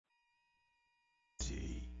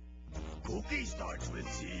cookie starts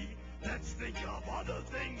with C. Let's think of other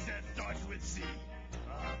things that starts with C.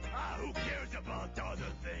 Who cares about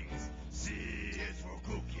other things? C is for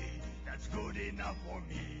cookie, that's good enough for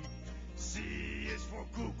me. C is for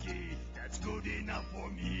cookie, that's good enough for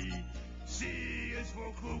me. C is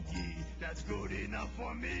for cookie, that's good enough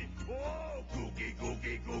for me. Oh, cookie,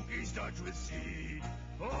 cookie, cookie starts with C.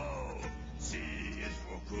 Oh, C is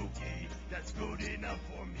for cookie, that's good enough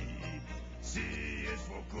for me. C is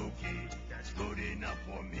for cookie, that's good enough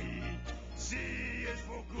for me. C is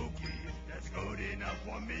for cookie, that's good enough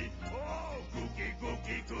for me. Oh, cookie,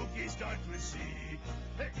 cookie, cookie starts with C.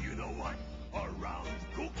 Hey, you know what? A round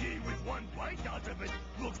cookie with one bite out of it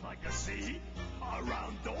looks like a C. A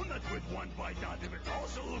round donut with one bite out of it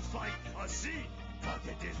also looks like a C. But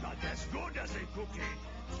it is not as good as a cookie.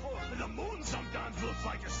 Oh, the moon sometimes looks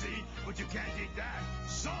like a C, but you can't eat that.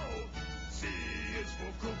 So, C is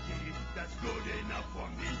for cookie, that's good enough for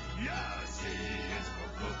me. Yeah, C is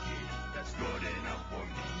for cookie,